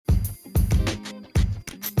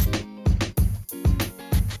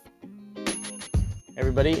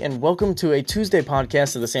Everybody, and welcome to a Tuesday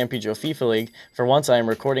podcast of the San Pedro FIFA League. For once, I am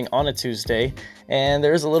recording on a Tuesday, and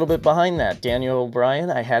there's a little bit behind that. Daniel O'Brien,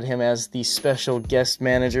 I had him as the special guest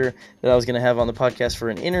manager that I was going to have on the podcast for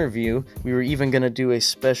an interview. We were even going to do a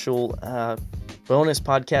special bonus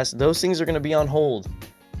podcast. Those things are going to be on hold.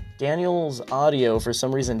 Daniel's audio, for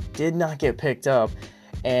some reason, did not get picked up,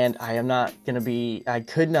 and I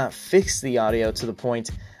could not fix the audio to the point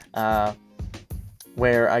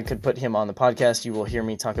where I could put him on the podcast. You will hear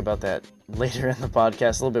me talk about that later in the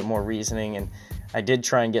podcast, a little bit more reasoning, and I did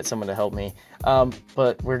try and get someone to help me.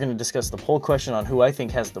 But we're going to discuss the poll question on who I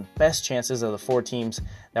think has the best chances of the four teams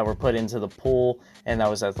that were put into the poll, and that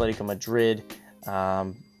was Atletico Madrid,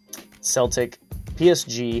 Celtic,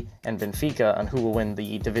 PSG, and Benfica on who will win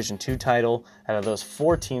the Division 2 title out of those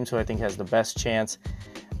four teams, who I think has the best chance.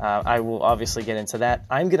 I will obviously get into that.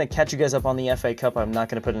 I'm going to catch you guys up on the FA Cup. I'm not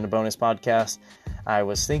going to put in a bonus podcast. I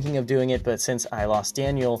was thinking of doing it, but since I lost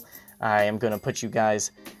Daniel, I am going to put you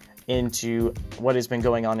guys into what has been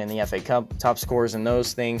going on in the FA Cup, top scores and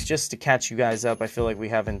those things, just to catch you guys up. I feel like we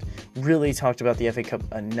haven't really talked about the FA Cup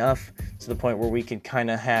enough to the point where we can kind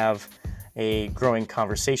of have a growing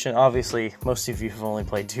conversation. Obviously, most of you have only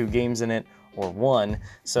played 2 games in it, or 1,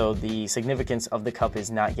 so the significance of the cup is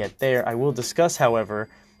not yet there. I will discuss, however,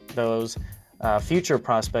 those future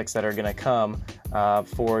prospects that are going to come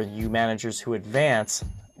for you managers who advance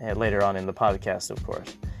later on in the podcast, of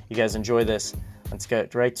course. You guys enjoy this. Let's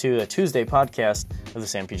get right to a Tuesday podcast of the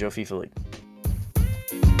San Pedro FIFA League.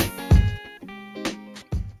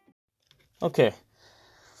 Okay,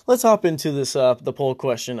 let's hop into this the poll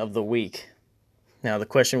question of the week. Now, the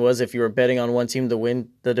question was, if you were betting on one team to win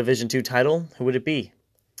the Division 2 title, who would it be?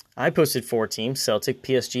 I posted 4 teams: Celtic,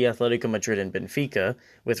 PSG, Atletico Madrid, and Benfica,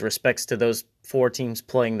 with respects to those 4 teams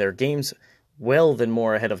playing their games well than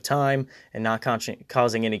more ahead of time and not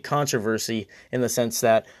causing any controversy, in the sense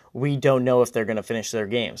that we don't know if they're going to finish their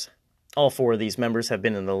games. All 4 of these members have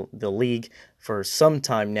been in the league for some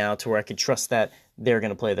time now, to where I could trust that they're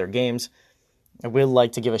going to play their games. I would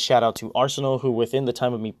like to give a shout out to Arsenal, who within the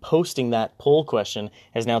time of me posting that poll question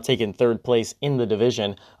has now taken 3rd place in the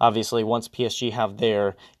division. Obviously, once PSG have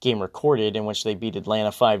their game recorded, in which they beat Atlanta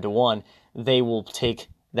 5-1, they will take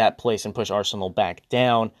that place and push Arsenal back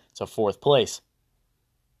down to 4th place.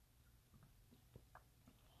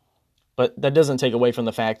 But that doesn't take away from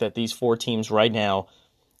the fact that these 4 teams right now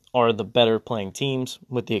are the better playing teams,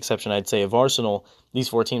 with the exception, I'd say, of Arsenal. These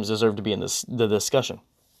 4 teams deserve to be in the discussion.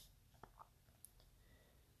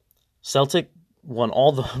 Celtic won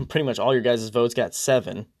pretty much all your guys' votes, got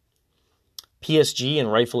 7. PSG,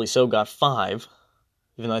 and rightfully so, got 5.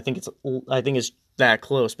 Even though I think it's that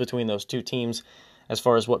close between those 2 teams as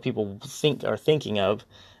far as what people are thinking of.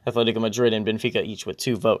 Atletico Madrid and Benfica each with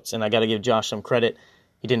 2 votes, and I got to give Josh some credit.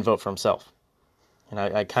 He didn't vote for himself, and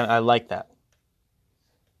I like that.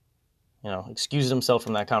 Excused himself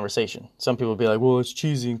from that conversation. Some people will be like, "Well, it's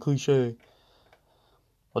cheesy and cliche."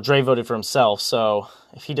 Well, Dre voted for himself, so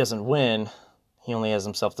if he doesn't win, he only has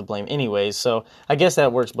himself to blame anyways. So I guess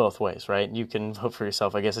that works both ways, right? You can vote for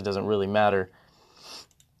yourself. I guess it doesn't really matter.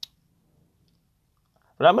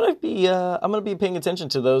 But I'm gonna be paying attention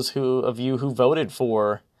to those of you who voted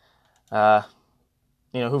for,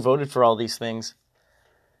 who voted for all these things,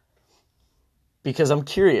 because I'm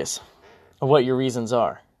curious of what your reasons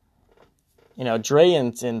are. Dre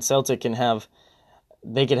and Celtic can have.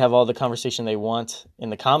 They could have all the conversation they want in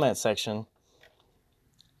the comment section,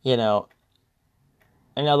 and a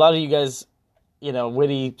lot of you guys,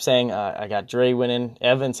 Witty saying, I got Dre winning,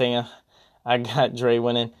 Evan saying, I got Dre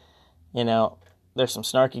winning, there's some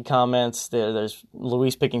snarky comments, there's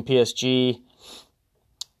Luis picking PSG,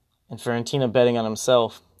 and Fiorentina betting on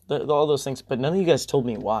himself, all those things, but none of you guys told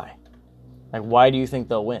me why. Like, why do you think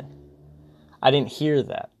they'll win? I didn't hear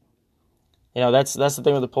that. That's the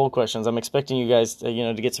thing with the poll questions. I'm expecting you guys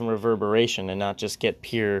to get some reverberation and not just get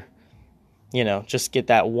pure, just get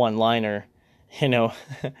that one-liner,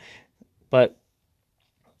 But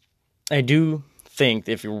I do think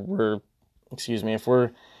if we're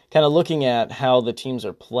kind of looking at how the teams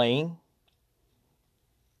are playing,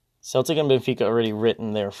 Celtic and Benfica already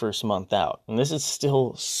written their first month out. And this is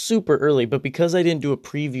still super early, but because I didn't do a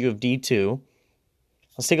preview of D2,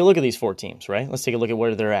 let's take a look at these 4 teams, right? Let's take a look at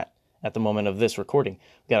where they're at the moment of this recording.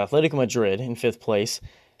 We got Atletico Madrid in 5th place.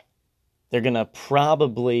 They're going to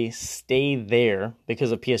probably stay there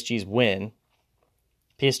because of PSG's win.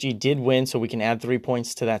 PSG did win, so we can add 3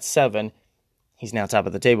 points to that 7. He's now top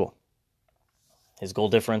of the table. His goal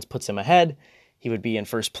difference puts him ahead. He would be in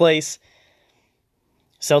 1st place.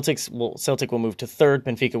 Celtic will move to 3rd.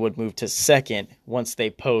 Benfica would move to 2nd once they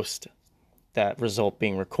post that result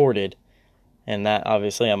being recorded. And that,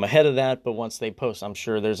 obviously, I'm ahead of that, but once they post, I'm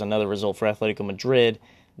sure there's another result for Atletico Madrid.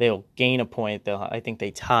 They'll gain a point. I think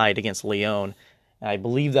they tied against Lyon. I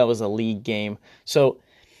believe that was a league game. So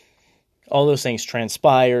all those things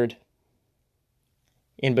transpired.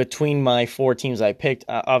 In between my 4 teams I picked,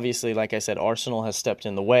 obviously, like I said, Arsenal has stepped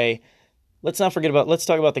in the way. Let's talk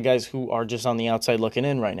about the guys who are just on the outside looking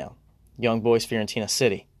in right now. Young Boys, Fiorentina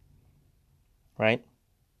City. Right?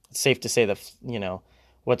 It's safe to say that,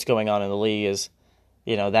 what's going on in the league is,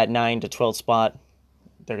 that 9 to 12 spot,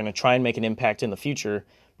 they're going to try and make an impact in the future,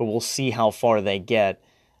 but we'll see how far they get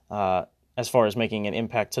as far as making an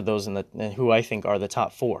impact to those who I think are the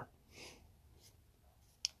top 4.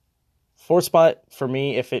 4th spot for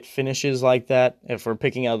me, if it finishes like that, if we're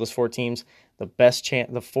picking out of those 4 teams, the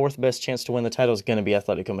 4th best chance to win the title is going to be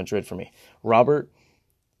Atletico Madrid for me. Robert,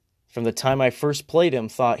 from the time I first played him,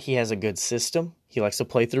 thought he has a good system. He likes to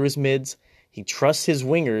play through his mids. He trusts his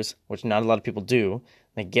wingers, which not a lot of people do.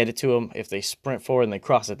 They get it to him. If they sprint forward and they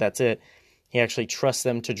cross it, that's it. He actually trusts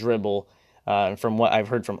them to dribble. And from what I've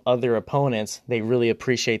heard from other opponents, they really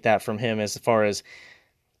appreciate that from him as far as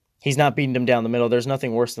he's not beating them down the middle. There's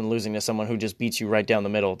nothing worse than losing to someone who just beats you right down the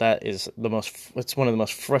middle. It's one of the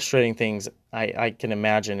most frustrating things I can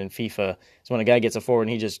imagine in FIFA. Is when a guy gets a forward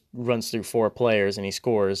and he just runs through 4 players and he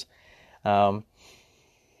scores. But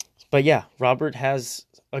yeah, Robert has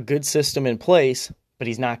a good system in place, but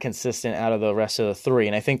he's not consistent out of the rest of the 3.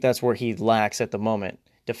 And I think that's where he lacks at the moment.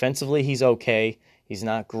 Defensively, he's okay. He's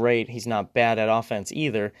not great. He's not bad at offense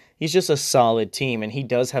either. He's just a solid team, and he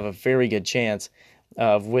does have a very good chance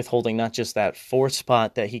of withholding not just that 4th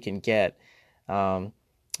spot that he can get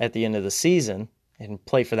at the end of the season and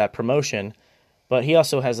play for that promotion, but he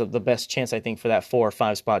also has the best chance, I think, for that 4 or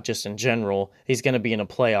 5 spot just in general. He's going to be in a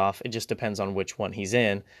playoff. It just depends on which one he's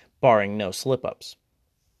in, barring no slip-ups.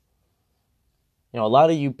 A lot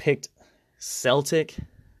of you picked Celtic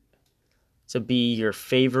to be your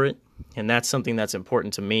favorite, and that's something that's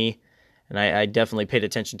important to me, and I definitely paid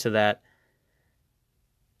attention to that.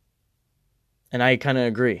 And I kind of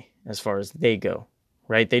agree as far as they go,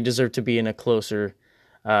 right? They deserve to be in a closer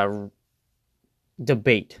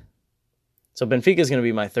debate. So Benfica is going to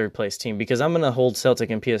be my 3rd place team because I'm going to hold Celtic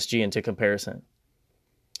and PSG into comparison.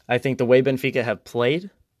 I think the way Benfica have played,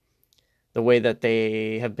 the way that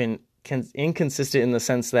they have been inconsistent in the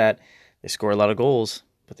sense that they score a lot of goals,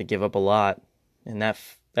 but they give up a lot. And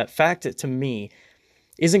that fact, to me,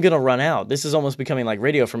 isn't going to run out. This is almost becoming like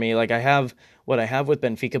radio for me. Like I have what I have with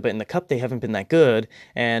Benfica, but in the cup they haven't been that good,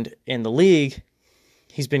 and in the league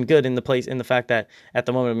he's been good in the fact that at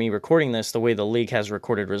the moment of me recording this, the way the league has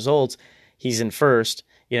recorded results, he's in first,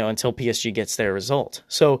 until PSG gets their result.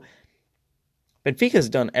 So Benfica's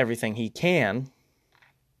done everything he can.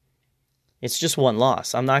 It's just 1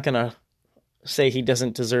 loss. I'm not going to say he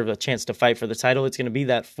doesn't deserve a chance to fight for the title. It's going to be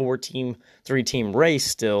that 3-team race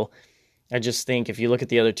still. I just think if you look at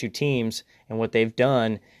the other 2 teams and what they've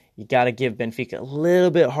done, you got to give Benfica a little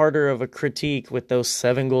bit harder of a critique with those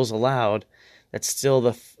 7 goals allowed. That's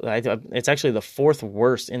still it's actually the 4th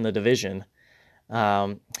worst in the division.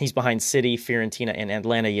 He's behind City, Fiorentina, and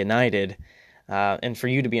Atlanta United. And for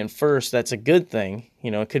you to be in first, that's a good thing.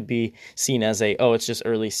 It could be seen as it's just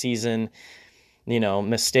early season,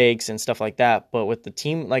 mistakes and stuff like that. But with the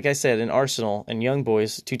team, like I said, in Arsenal and Young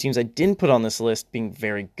Boys, 2 teams I didn't put on this list being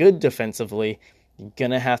very good defensively, you're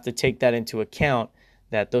going to have to take that into account,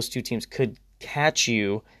 that those 2 teams could catch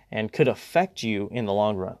you and could affect you in the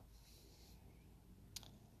long run.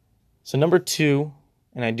 So number 2,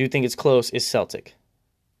 and I do think it's close, is Celtic.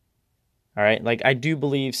 All right, I do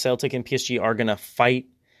believe Celtic and PSG are going to fight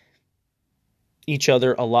each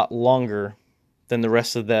other a lot longer than the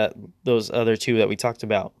rest of those other 2 that we talked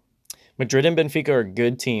about. Madrid and Benfica are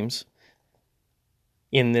good teams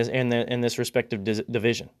in this respective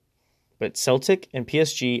division, but Celtic and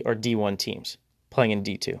PSG are D1 teams playing in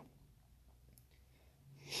D2.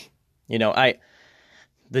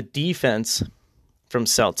 The defense from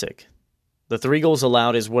Celtic, the 3 goals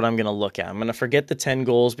allowed is what I'm going to look at. I'm going to forget the 10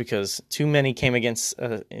 goals because too many came against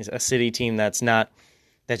a City team that's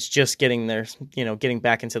just getting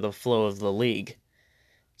back into the flow of the league.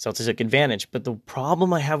 Celtic took advantage. But the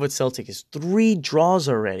problem I have with Celtic is 3 draws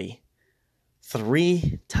already.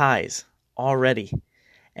 3 ties already.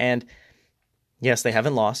 And yes, they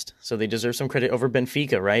haven't lost, so they deserve some credit over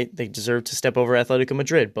Benfica, right? They deserve to step over Atletico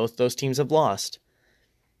Madrid. Both those teams have lost.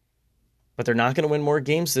 But they're not going to win more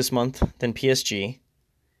games this month than PSG.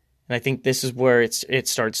 And I think this is where it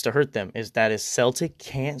starts to hurt them, is Celtic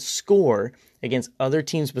can't score against other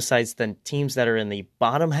teams besides the teams that are in the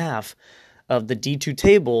bottom half of the D2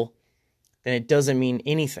 table, then it doesn't mean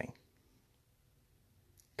anything.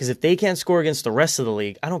 Because if they can't score against the rest of the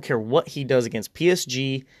league, I don't care what he does against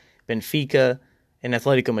PSG, Benfica, and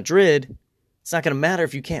Atletico Madrid. It's not going to matter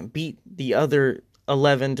if you can't beat the other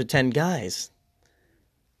 11 to 10 guys.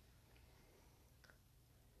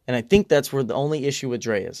 And I think that's where the only issue with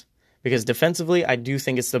Dre is. Because defensively, I do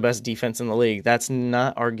think it's the best defense in the league. That's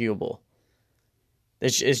not arguable.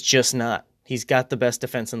 It's just not. He's got the best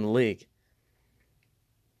defense in the league.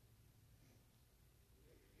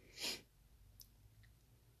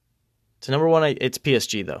 So number one, it's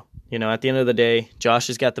PSG, though. At the end of the day, Josh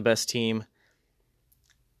has got the best team.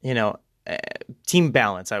 Team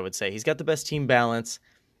balance, I would say. He's got the best team balance.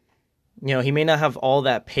 He may not have all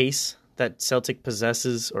that pace that Celtic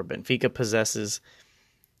possesses or Benfica possesses,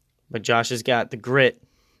 but Josh has got the grit,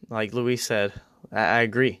 like Luis said. I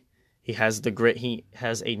agree. He has the grit. He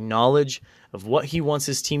has a knowledge of what he wants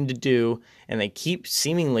his team to do, and they keep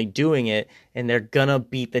seemingly doing it, and they're going to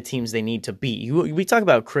beat the teams they need to beat. We talk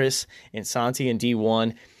about Chris and Santi and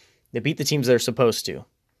D1. They beat the teams they're supposed to.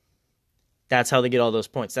 That's how they get all those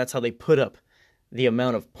points. That's how they put up the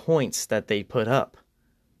amount of points that they put up,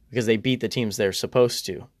 because they beat the teams they're supposed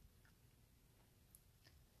to.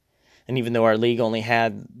 And even though our league only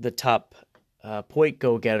had the top point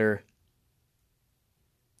go-getter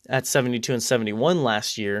at 72 and 71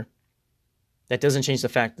 last year, that doesn't change the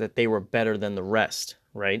fact that they were better than the rest,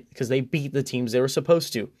 right? Because they beat the teams they were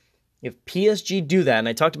supposed to. If PSG do that, and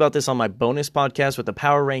I talked about this on my bonus podcast with the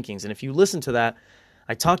power rankings, and if you listen to that,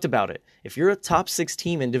 I talked about it. If you're a top 6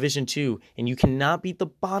 team in Division 2 and you cannot beat the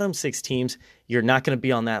bottom 6 teams, you're not going to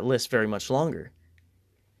be on that list very much longer.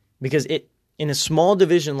 Because in a small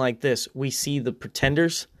division like this, we see the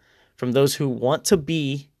pretenders from those who want to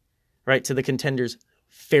be right to the contenders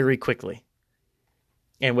very quickly.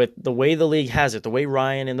 And with the way the league has it, the way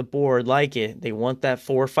Ryan and the board like it, they want that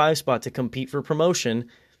 4 or 5 spot to compete for promotion.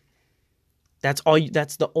 That's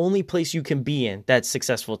the only place you can be in that's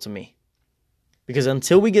successful to me. Because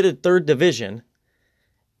until we get a third division,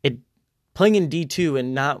 playing in D2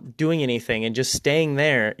 and not doing anything and just staying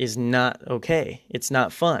there is not okay. It's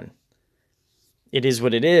not fun. It is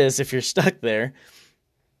what it is if you're stuck there.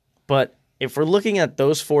 But if we're looking at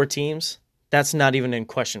those 4 teams, that's not even in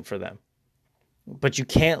question for them. But you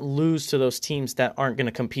can't lose to those teams that aren't going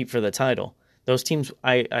to compete for the title. Those teams,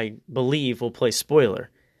 I believe, will play spoiler.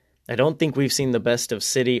 I don't think we've seen the best of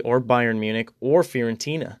City or Bayern Munich or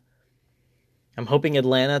Fiorentina. I'm hoping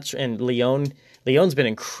Atlanta and Lyon.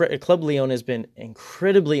 Club Lyon has been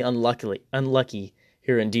incredibly unlucky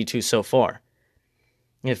here in D2 so far.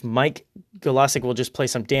 If Mike Golasic will just play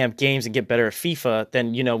some damn games and get better at FIFA,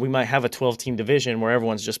 then we might have a 12-team division where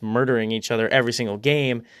everyone's just murdering each other every single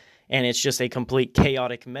game, and it's just a complete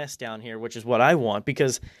chaotic mess down here, which is what I want,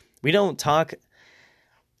 because we don't talk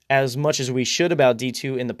as much as we should about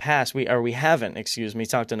D2 in the past. We haven't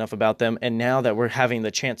talked enough about them, and now that we're having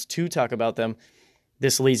the chance to talk about them,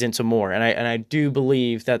 this leads into more. And I do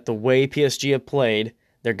believe that the way PSG have played,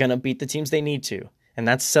 they're going to beat the teams they need to. And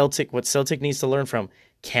that's Celtic. What Celtic needs to learn from.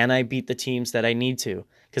 Can I beat the teams that I need to?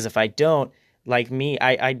 Because if I don't, like me,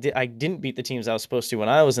 I didn't beat the teams I was supposed to when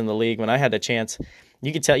I was in the league, when I had a chance.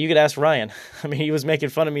 You could ask Ryan. I mean, he was making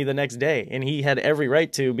fun of me the next day, and he had every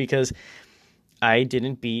right to, because I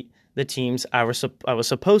didn't beat the teams I was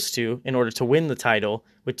supposed to in order to win the title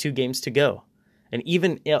with 2 games to go. And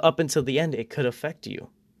even up until the end, it could affect you.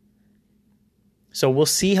 So we'll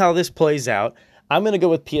see how this plays out. I'm going to go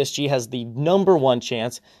with PSG has the number 1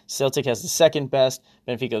 chance. Celtic has the second best.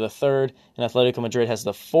 Benfica the third. And Atletico Madrid has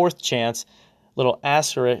the 4th chance. Little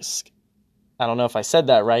asterisk. I don't know if I said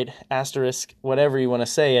that right. Asterisk, whatever you want to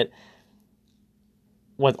say it.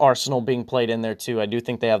 With Arsenal being played in there too. I do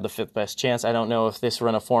think they have the 5th best chance. I don't know if this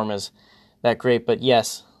run of form is that great. But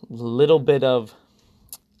yes, a little bit of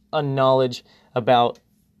a knowledge about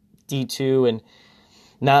D2 and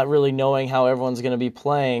not really knowing how everyone's going to be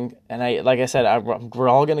playing. And like I said, we're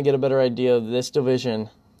all going to get a better idea of this division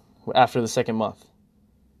after the 2nd month.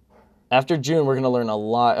 After June, we're going to learn a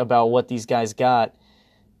lot about what these guys got,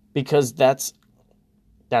 because that's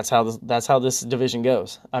how this division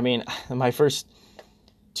goes. I mean, my first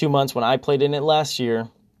 2 months when I played in it last year,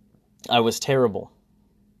 I was terrible.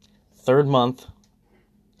 3rd month,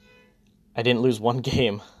 I didn't lose 1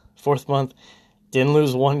 game. 4th month, didn't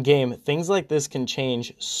lose 1 game. Things like this can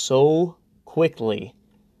change so quickly.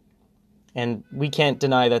 And we can't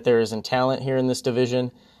deny that there isn't talent here in this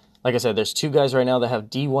division. Like I said, there's 2 guys right now that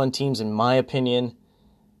have D1 teams, in my opinion.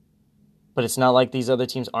 But it's not like these other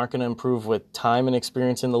teams aren't going to improve with time and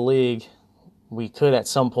experience in the league. We could, at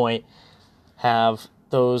some point, have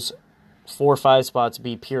those 4 or 5 spots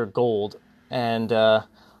be pure gold. And I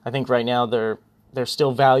think right now they're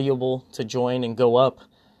still valuable to join and go up.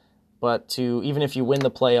 but to even if you win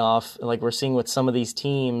the playoff, like we're seeing with some of these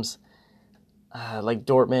teams, like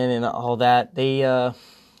Dortmund and all that, they,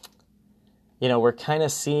 we're kind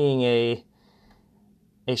of seeing a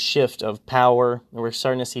shift of power. We're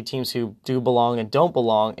starting to see teams who do belong and don't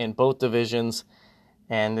belong in both divisions,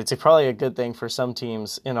 and it's probably a good thing for some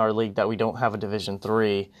teams in our league that we don't have a Division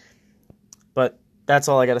 3. But that's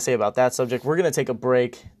all I got to say about that subject. We're going to take a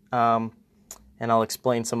break, and I'll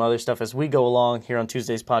explain some other stuff as we go along here on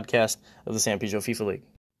Tuesday's podcast of the San Pedro FIFA League.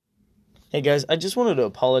 Hey guys, I just wanted to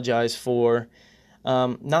apologize for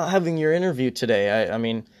not having your interview today. I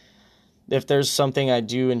mean, if there's something I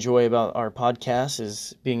do enjoy about our podcast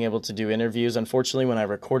is being able to do interviews. Unfortunately, when I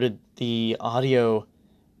recorded the audio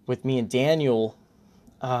with me and Daniel,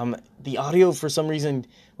 the audio for some reason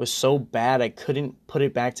was so bad I couldn't put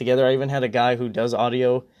it back together. I even had a guy who does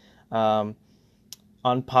audio on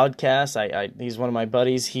podcasts. He's one of my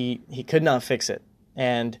buddies. He could not fix it.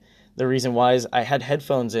 And the reason why is I had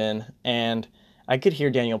headphones in and I could hear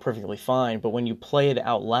Daniel perfectly fine, but when you play it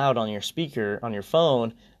out loud on your speaker, on your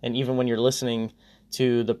phone, and even when you're listening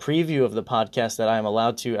to the preview of the podcast that I am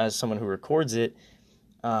allowed to as someone who records it,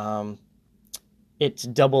 it's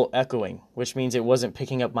double echoing, which means it wasn't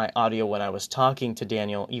picking up my audio when I was talking to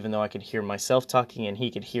Daniel, even though I could hear myself talking and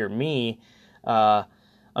he could hear me.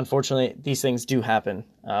 Unfortunately, these things do happen.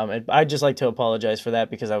 And I'd just like to apologize for that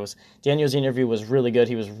because Daniel's interview was really good.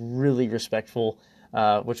 He was really respectful,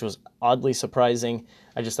 which was oddly surprising.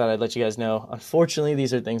 I just thought I'd let you guys know. Unfortunately,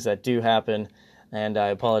 these are things that do happen, and I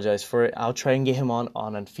apologize for it. I'll try and get him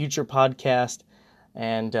on a future podcast,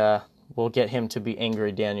 and we'll get him to be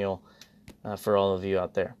angry Daniel for all of you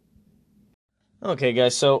out there. Okay,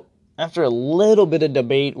 guys, so after a little bit of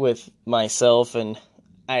debate with myself, and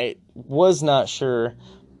I was not sure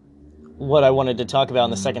what I wanted to talk about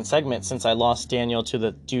in the second segment since I lost Daniel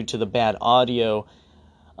due to the bad audio.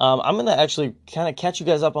 I'm going to actually kind of catch you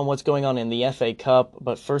guys up on what's going on in the FA Cup,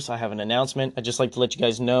 but first I have an announcement. I'd just like to let you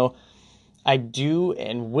guys know I do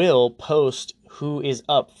and will post who is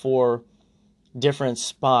up for different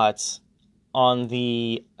spots on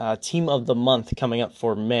the Team of the Month coming up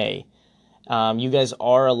for May. You guys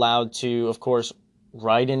are allowed to, of course,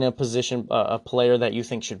 write in a position, a player that you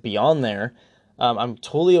think should be on there. I'm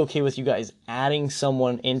totally okay with you guys adding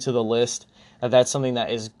someone into the list. That's something that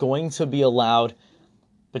is going to be allowed,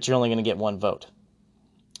 but you're only going to get one vote.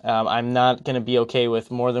 I'm not going to be okay with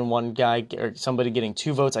more than one guy or somebody getting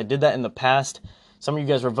 2 votes. I did that in the past. Some of you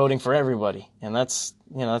guys were voting for everybody, and that's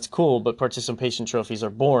cool, but participation trophies are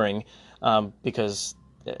boring because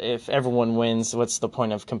if everyone wins, what's the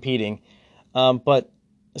point of competing? But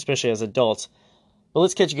especially as adults. But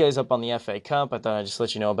let's catch you guys up on the FA Cup. I thought I'd just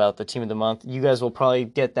let you know about the Team of the Month. You guys will probably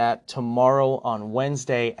get that tomorrow on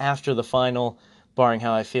Wednesday after the final, barring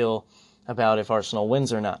how I feel about if Arsenal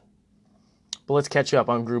wins or not. But let's catch you up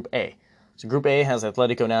on Group A. So Group A has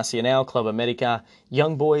Atlético Nacional, Club América,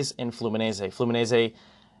 Young Boys, and Fluminense. Fluminense,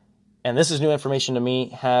 and this is new information to me,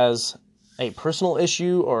 has a personal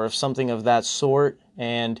issue or something of that sort.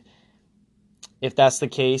 And if that's the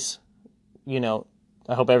case,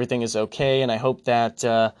 I hope everything is okay, and I hope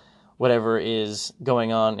that whatever is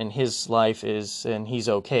going on in his life and he's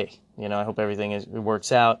okay. I hope everything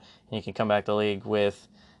works out, and he can come back to the league with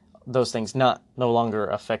those things no longer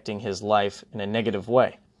affecting his life in a negative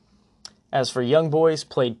way. As for Young Boys,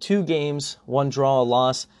 played 2 games, 1 draw, a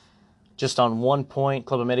loss, just on 1 point.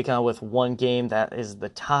 Club America with 1 game, that is the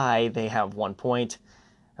tie. They have 1 point.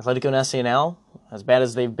 Atlético Nacional, as bad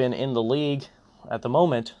as they've been in the league at the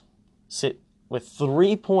moment, sit with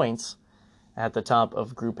 3 points at the top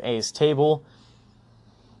of Group A's table.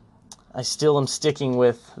 I still am sticking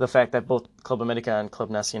with the fact that both Club America and Club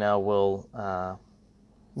Nacional will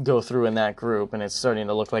go through in that group, and it's starting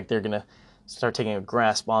to look like they're going to start taking a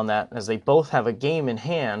grasp on that as they both have a game in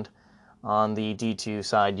hand on the D2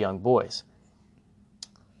 side, Young Boys.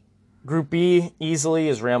 Group B easily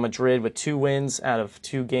is Real Madrid with 2 wins out of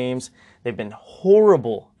 2 games. They've been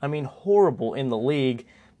horrible in the league,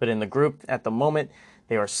 but in the group at the moment,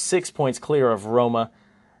 they are 6 points clear of Roma.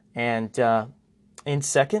 And in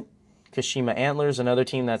second, Kashima Antlers, another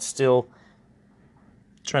team that's still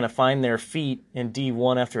trying to find their feet in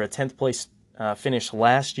D1 after a 10th place finish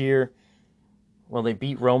last year. Well, they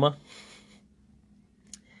beat Roma,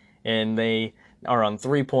 and they are on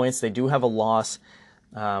 3 points. They do have a loss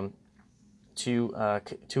to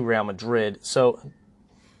Real Madrid. So,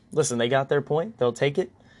 listen, they got their point. They'll take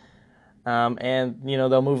it, and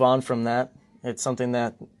they'll move on from that. It's something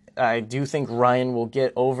that I do think Ryan will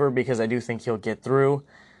get over because I do think he'll get through.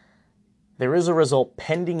 There is a result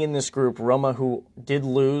pending in this group. Roma, who did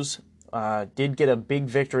lose, did get a big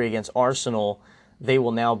victory against Arsenal They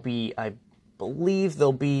will now be, I believe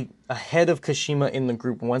they'll be ahead of Kashima in the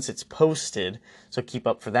group once it's posted, so keep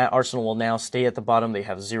up for that. Arsenal will now stay at the bottom. They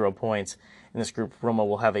have 0 points. In this group, Roma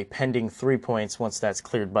will have a pending 3 points once that's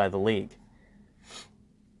cleared by the league.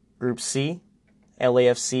 Group C,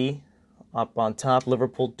 LAFC up on top.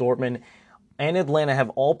 Liverpool, Dortmund, and Atlanta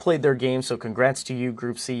have all played their games, so congrats to you,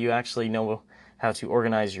 Group C. You actually know how to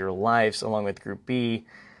organize your lives along with Group B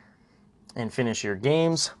and finish your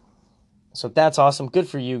games. So that's awesome. Good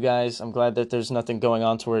for you guys. I'm glad that there's nothing going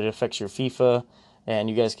on to where it affects your FIFA, and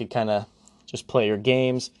you guys could kind of just play your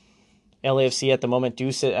games. LAFC at the moment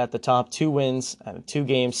do sit at the top. 2 wins out of 2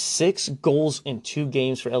 games. 6 goals in 2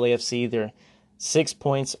 games for LAFC. They're 6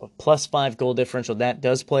 points, plus 5 goal differential. That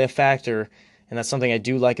does play a factor, and that's something I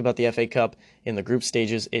do like about the FA Cup in the group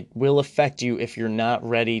stages. It will affect you if you're not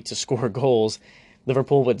ready to score goals.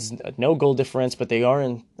 Liverpool with no goal difference, but they are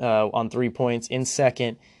on 3 points in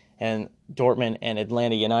second, and Dortmund and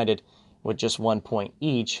Atlanta United with just 1 point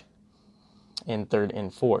each in third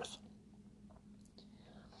and fourth.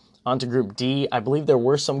 On to Group D. I believe there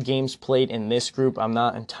were some games played in this group. I'm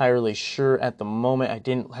not entirely sure at the moment. I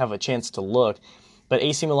didn't have a chance to look. But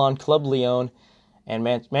AC Milan, Club Lyon, and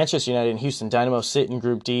Manchester United and Houston Dynamo sit in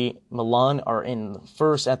Group D. Milan are in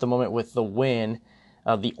first at the moment with the win.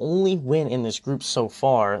 The only win in this group so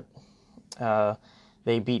far.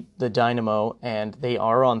 They beat the Dynamo, and they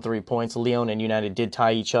are on 3 points. Lyon and United did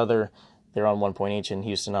tie each other. They're on 1 point each, and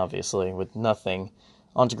Houston, obviously, with nothing.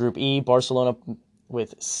 On to Group E. Barcelona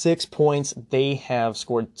with 6 points. They have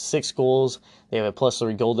scored 6 goals. They have a plus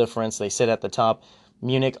 3 goal difference. They sit at the top.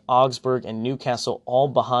 Munich, Augsburg, and Newcastle all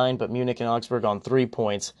behind, but Munich and Augsburg on 3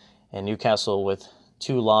 points, and Newcastle with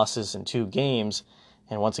 2 losses in 2 games.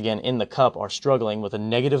 And once again, in the cup, are struggling with a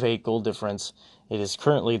 -8 goal difference. It is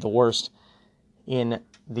currently the worst in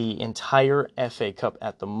the entire FA Cup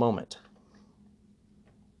at the moment.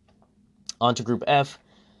 On to Group F.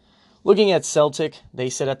 Looking at Celtic, they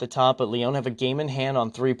sit at the top, but Lyon have a game in hand on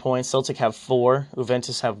 3 points. Celtic have 4,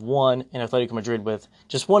 Juventus have 1, and Atletico Madrid with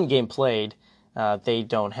just 1 game played. They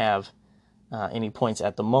don't have any points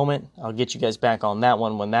at the moment. I'll get you guys back on that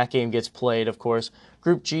one when that game gets played, of course.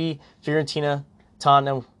 Group G, Fiorentina,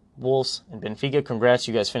 Tottenham, Wolves, and Benfica. Congrats,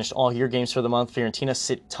 you guys finished all your games for the month. Fiorentina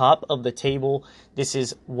sit top of the table. This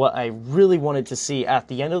is what I really wanted to see at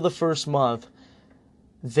the end of the first month.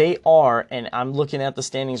 They are, and I'm looking at the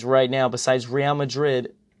standings right now, besides Real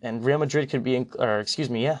Madrid, and Real Madrid could be Real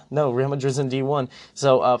Madrid's in D1.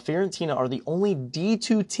 So Fiorentina are the only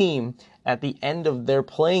D2 team at the end of their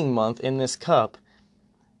playing month in this cup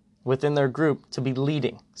within their group to be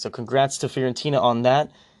leading. So congrats to Fiorentina on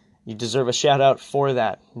that. You deserve a shout out for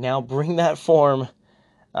that. Now bring that form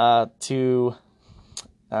to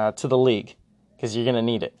the league, because you're going to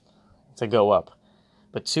need it to go up.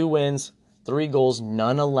 But 2 wins, 3 goals,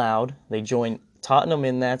 none allowed. They join Tottenham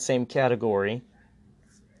in that same category.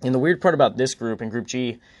 And the weird part about this group, in Group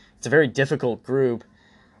G, it's a very difficult group,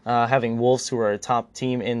 having Wolves, who are a top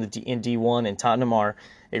team in D1, and Tottenham are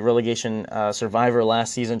a relegation survivor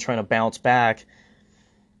last season trying to bounce back.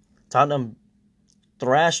 Tottenham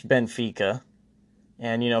thrashed Benfica,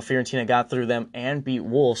 and Fiorentina got through them and beat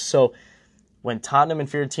Wolves. So when Tottenham and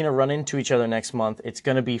Fiorentina run into each other next month, it's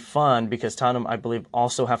going to be fun, because Tottenham, I believe,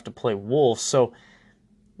 also have to play Wolves. So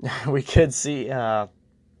we could see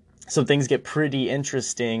some things get pretty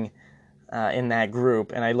interesting in that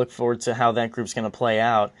group, and I look forward to how that group's going to play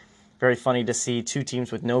out. Very funny to see 2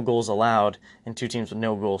 teams with no goals allowed and 2 teams with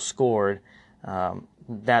no goals scored.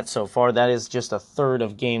 That so far, that is just a third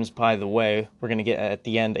of games, by the way. We're going to get at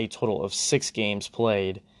the end a total of 6 games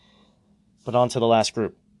played. But on to the last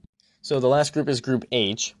group. So the last group is Group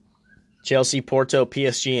H. Chelsea, Porto,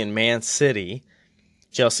 PSG, and Man City.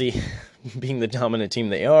 Chelsea, being the dominant team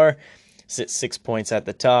they are, sit 6 points at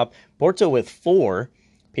the top. Porto with 4,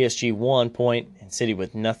 PSG 1 point, and City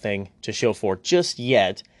with nothing to show for just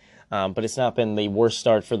yet. But it's not been the worst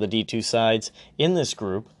start for the D2 sides in this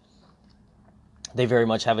group. They very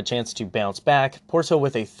much have a chance to bounce back. Porto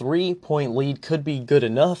with a 3-point lead could be good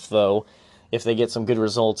enough, though. If they get some good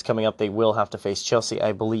results coming up, they will have to face Chelsea,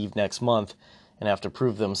 I believe, next month, and have to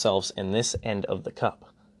prove themselves in this end of the cup.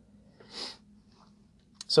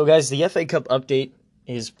 So, guys, the FA Cup update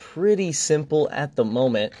is pretty simple at the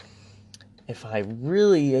moment. If I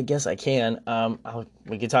guess I can,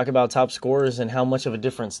 we could talk about top scorers and how much of a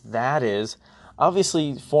difference that is.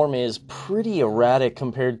 Obviously, form is pretty erratic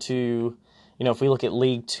compared to, if we look at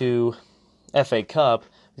League 2 FA Cup,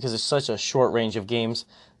 because it's such a short range of games.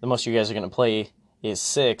 The most you guys are going to play is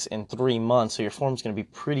 6 in 3 months, so your form's going to be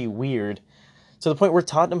pretty weird. To the point where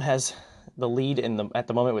Tottenham has the lead at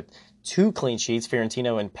the moment with 2 clean sheets.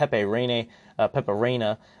 Fiorentino and Pepe Reina,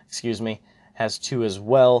 has 2 as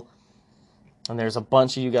well. And there's a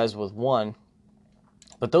bunch of you guys with 1.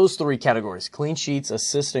 But those 3 categories, clean sheets,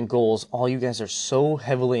 assists, and goals, all you guys are so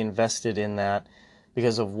heavily invested in that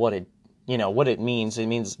because of what it means. It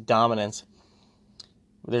means dominance.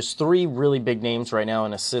 There's 3 really big names right now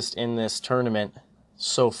in assist in this tournament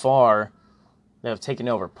so far that have taken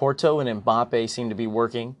over. Porto and Mbappe seem to be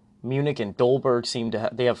working. Munich and Dolberg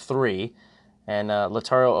they have 3. And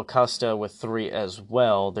Lautaro Acosta with 3 as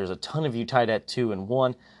well. There's a ton of you tied at 2 and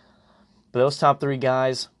 1. But those top 3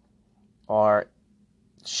 guys are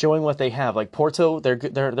showing what they have. Like Porto,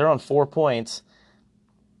 they're on 4 points.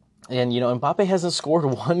 And, Mbappe hasn't scored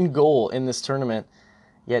 1 goal in this tournament,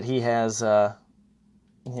 yet he has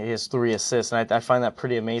 3 assists. And I find that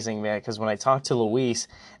pretty amazing, man, because when I talked to Luis,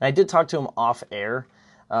 and I did talk to him off air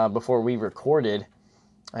before we recorded,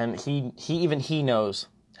 and he knows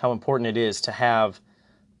how important it is to have,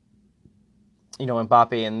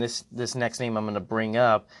 Mbappe and this next name I'm going to bring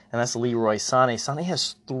up, and that's Leroy Sané. Sané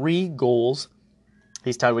has 3 goals.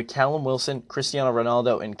 He's tied with Callum Wilson, Cristiano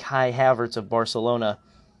Ronaldo, and Kai Havertz of Barcelona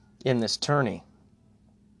in this tourney.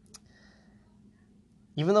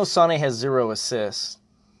 Even though Sané has 0 assists,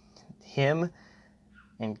 him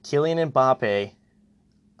and Kylian Mbappe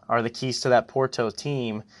are the keys to that Porto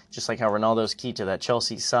team, just like how Ronaldo's key to that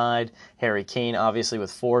Chelsea side. Harry Kane, obviously,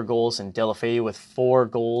 with 4 goals, and Deulofeu with 4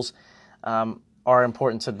 goals, are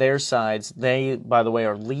important to their sides. They, by the way,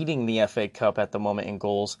 are leading the FA Cup at the moment in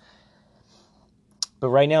goals. But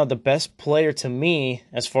right now, the best player to me,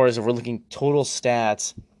 as far as if we're looking total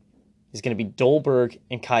stats, is going to be Dolberg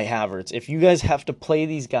and Kai Havertz. If you guys have to play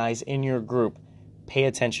these guys in your group, pay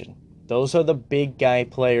attention. Those are the big guy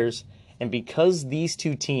players. And because these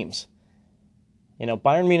 2 teams,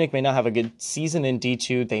 Bayern Munich may not have a good season in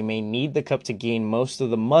D2. They may need the cup to gain most of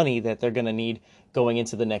the money that they're going to need going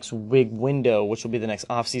into the next big window, which will be the next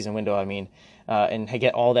off-season window, and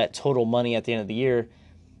get all that total money at the end of the year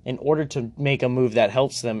in order to make a move that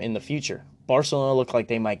helps them in the future. Barcelona look like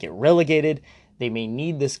they might get relegated. They may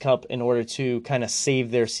need this cup in order to kind of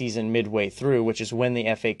save their season midway through, which is when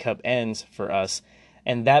the FA Cup ends for us.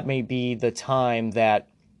 And that may be the time that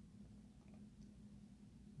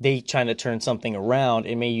they try to turn something around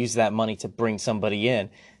and may use that money to bring somebody in.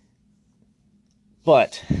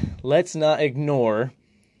 But let's not ignore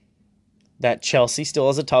that Chelsea still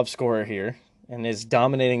has a top scorer here and is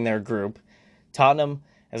dominating their group. Tottenham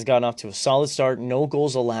has gotten off to a solid start, no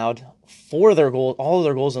goals allowed. All of their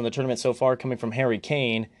goals in the tournament so far coming from Harry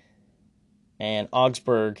Kane, and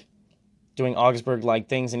Augsburg doing Augsburg-like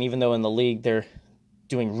things. And even though in the league they're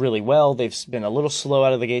doing really well, they've been a little slow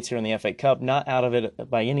out of the gates here in the FA Cup. Not out of it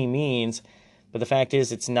by any means, but the fact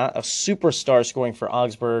is it's not a superstar scoring for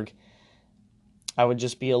Augsburg. I would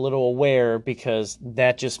just be a little aware, because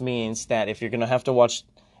that just means that if you're going to have to watch,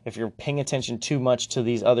 if you're paying attention too much to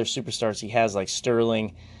these other superstars he has, like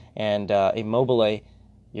Sterling and Immobile,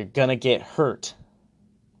 you're going to get hurt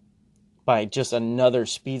by just another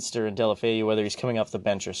speedster in Deulofeu, whether he's coming off the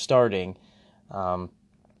bench or starting. And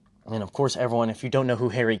of course, everyone, if you don't know who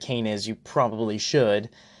Harry Kane is, you probably should.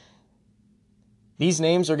 These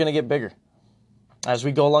names are going to get bigger. As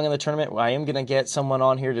we go along in the tournament, I am going to get someone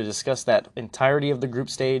on here to discuss that entirety of the group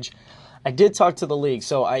stage. I did talk to the league,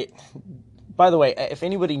 so by the way, if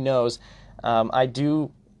anybody knows, I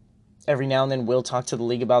do every now and then will talk to the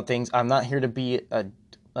league about things. I'm not here to be a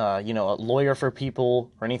lawyer for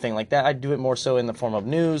people or anything like that. I do it more so in the form of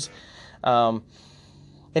news. And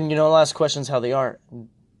I'll ask questions how they are.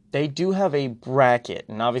 They do have a bracket,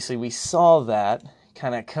 and obviously we saw that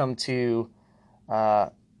kind of come to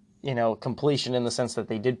completion in the sense that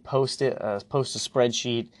they did post a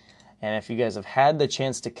spreadsheet. And if you guys have had the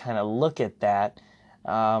chance to kind of look at that,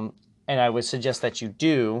 and I would suggest that you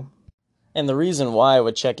do. And the reason why I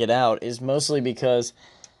would check it out is mostly because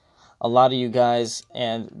a lot of you guys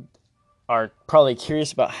are probably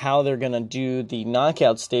curious about how they're going to do the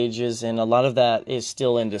knockout stages, and a lot of that is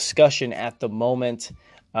still in discussion at the moment.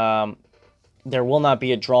 There will not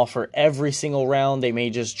be a draw for every single round. They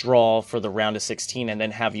may just draw for the round of 16 and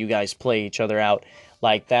then have you guys play each other out.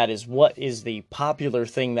 Like, that is what is the popular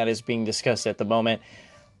thing that is being discussed at the moment.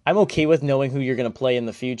 I'm okay with knowing who you're going to play in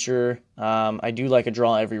the future. I do like a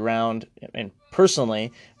draw every round, and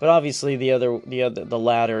personally, but obviously the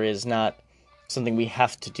latter is not something we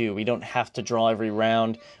have to do. We don't have to draw every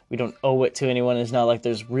round. We don't owe it to anyone. It's not like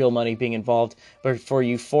there's real money being involved. But for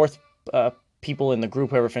you fourth people in the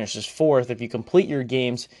group, whoever finishes fourth, if you complete your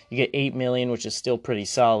games, you get $8 million, which is still pretty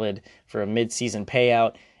solid for a mid-season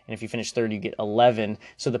payout. and if you finish third, you get 11.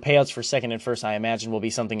 So the payouts for second and first, I imagine, will be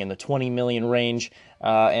something in the 20 million range,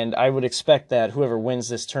 and I would expect that whoever wins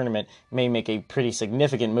this tournament may make a pretty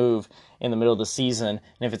significant move in the middle of the season.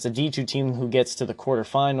 And if it's a D2 team who gets to the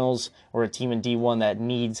quarterfinals, or a team in D1 that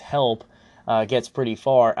needs help, gets pretty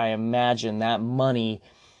far, I imagine that money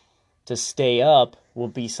to stay up will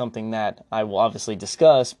be something that I will obviously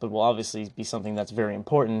discuss, but will obviously be something that's very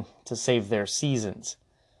important to save their seasons.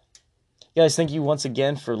 Guys, thank you once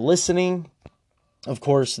again for listening. Of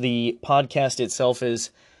course, the podcast itself is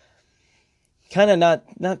kind of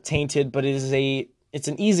not tainted, but it's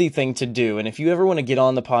an easy thing to do. And if you ever want to get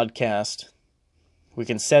on the podcast, we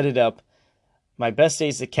can set it up. My best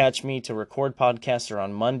days to catch me to record podcasts are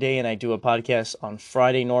on Monday, and I do a podcast on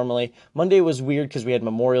Friday normally. Monday was weird because we had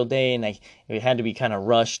Memorial Day, and it had to be kind of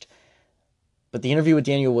rushed. But the interview with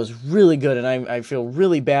Daniel was really good, and I feel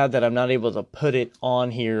really bad that I'm not able to put it on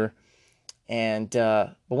here. And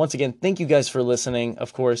but once again, thank you guys for listening.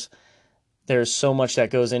 Of course, there's so much that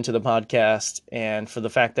goes into the podcast, and for the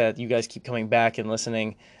fact that you guys keep coming back and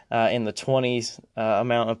listening in the 20s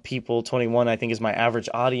amount of people, 21 I think is my average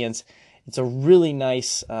audience. It's a really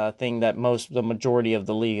nice thing that the majority of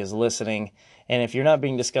the league is listening. And if you're not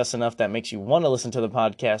being discussed enough, that makes you want to listen to the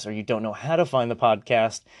podcast, or you don't know how to find the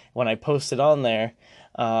podcast, when I post it on there,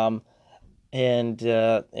 when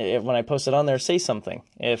I post it on there, say something.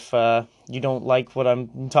 If you don't like what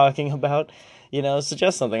I'm talking about,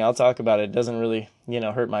 suggest something. I'll talk about it. It doesn't really,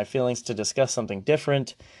 hurt my feelings to discuss something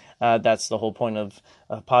different. That's the whole point of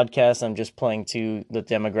a podcast. I'm just playing to the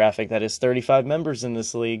demographic that is 35 members in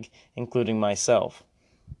this league, including myself.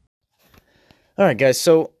 All right, guys,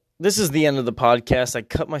 so this is the end of the podcast. I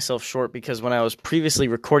cut myself short because when I was previously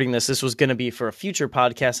recording this was going to be for a future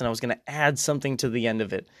podcast, and I was going to add something to the end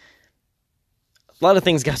of it. A lot of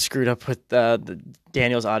things got screwed up with the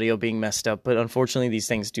Daniel's audio being messed up, but unfortunately these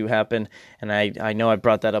things do happen, and I know I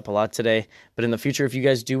brought that up a lot today. But in the future, if you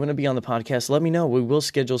guys do want to be on the podcast, let me know. We will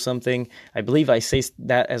schedule something. I believe I say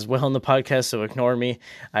that as well in the podcast, so ignore me.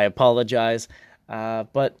 I apologize.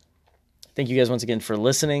 But thank you guys once again for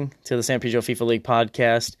listening to the San Pedro FIFA League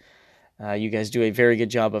podcast. You guys do a very good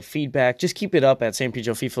job of feedback. Just keep it up at San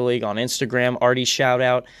Pedro FIFA League on Instagram. Artie, shout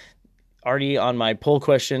out. Already on my poll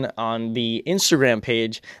question on the Instagram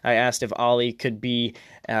page, I asked if Ollie could be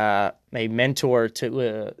a mentor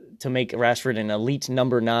to make Rashford an elite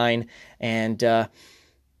number 9, and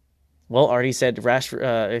Artie said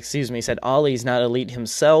said Ollie's not elite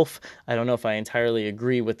himself. I don't know if I entirely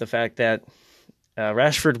agree with the fact that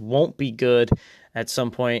Rashford won't be good at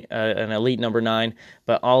some point, an elite number 9,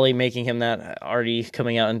 but Ollie making him that, Artie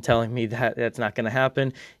coming out and telling me that that's not going to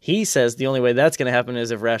happen. He says the only way that's going to happen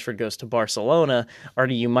is if Rashford goes to Barcelona.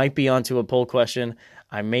 Artie, you might be onto a poll question.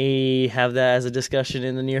 I may have that as a discussion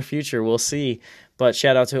in the near future. We'll see. But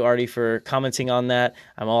shout out to Artie for commenting on that.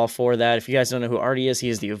 I'm all for that. If you guys don't know who Artie is, he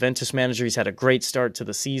is the Juventus manager. He's had a great start to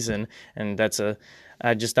the season, and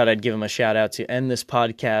I just thought I'd give him a shout out to end this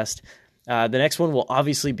podcast. The next one will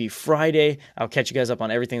obviously be Friday. I'll catch you guys up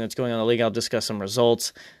on everything that's going on in the league. I'll discuss some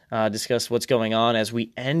results, discuss what's going on as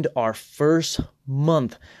we end our first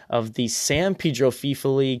month of the San Pedro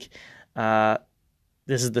FIFA League.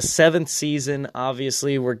 This is the 7th season.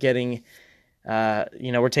 Obviously, we're getting,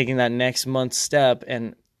 we're taking that next month step,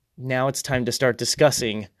 and now it's time to start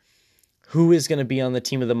discussing who is going to be on the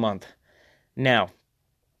team of the month. Now,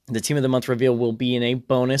 the team of the month reveal will be in a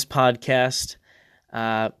bonus podcast.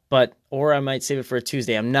 Or I might save it for a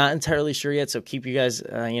Tuesday. I'm not entirely sure yet, so keep you guys,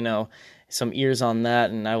 some ears on that,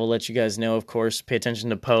 and I will let you guys know, of course. Pay attention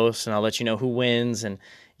to posts, and I'll let you know who wins, and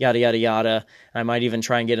yada, yada, yada. I might even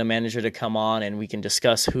try and get a manager to come on, and we can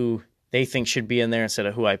discuss who they think should be in there instead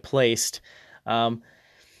of who I placed.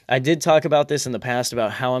 I did talk about this in the past,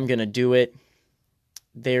 about how I'm going to do it.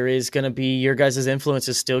 There is going to be, your guys' influence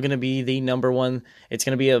is still going to be the number one. It's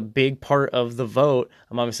going to be a big part of the vote.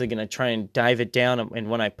 I'm obviously going to try and dive it down, and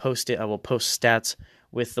when I post it, I will post stats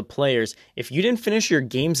with the players. If you didn't finish your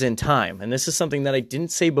games in time, and this is something that I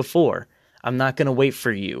didn't say before, I'm not going to wait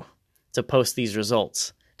for you to post these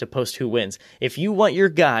results, to post who wins. If you want your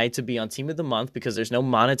guy to be on Team of the Month, because there's no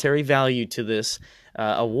monetary value to this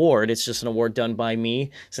award, it's just an award done by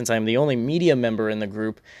me, since I'm the only media member in the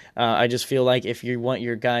group. I just feel like if you want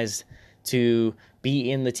your guys to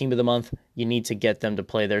be in the Team of the Month, you need to get them to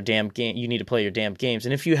play their damn game. You need to play your damn games.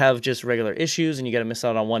 And if you have just regular issues and you got to miss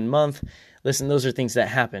out on 1 month, listen, those are things that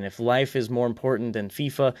happen. If life is more important than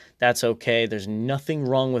FIFA, that's okay. There's nothing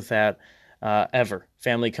wrong with that ever.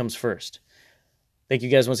 Family comes first. Thank you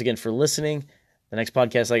guys once again for listening. The next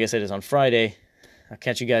podcast, like I said, is on Friday. I'll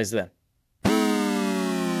catch you guys then.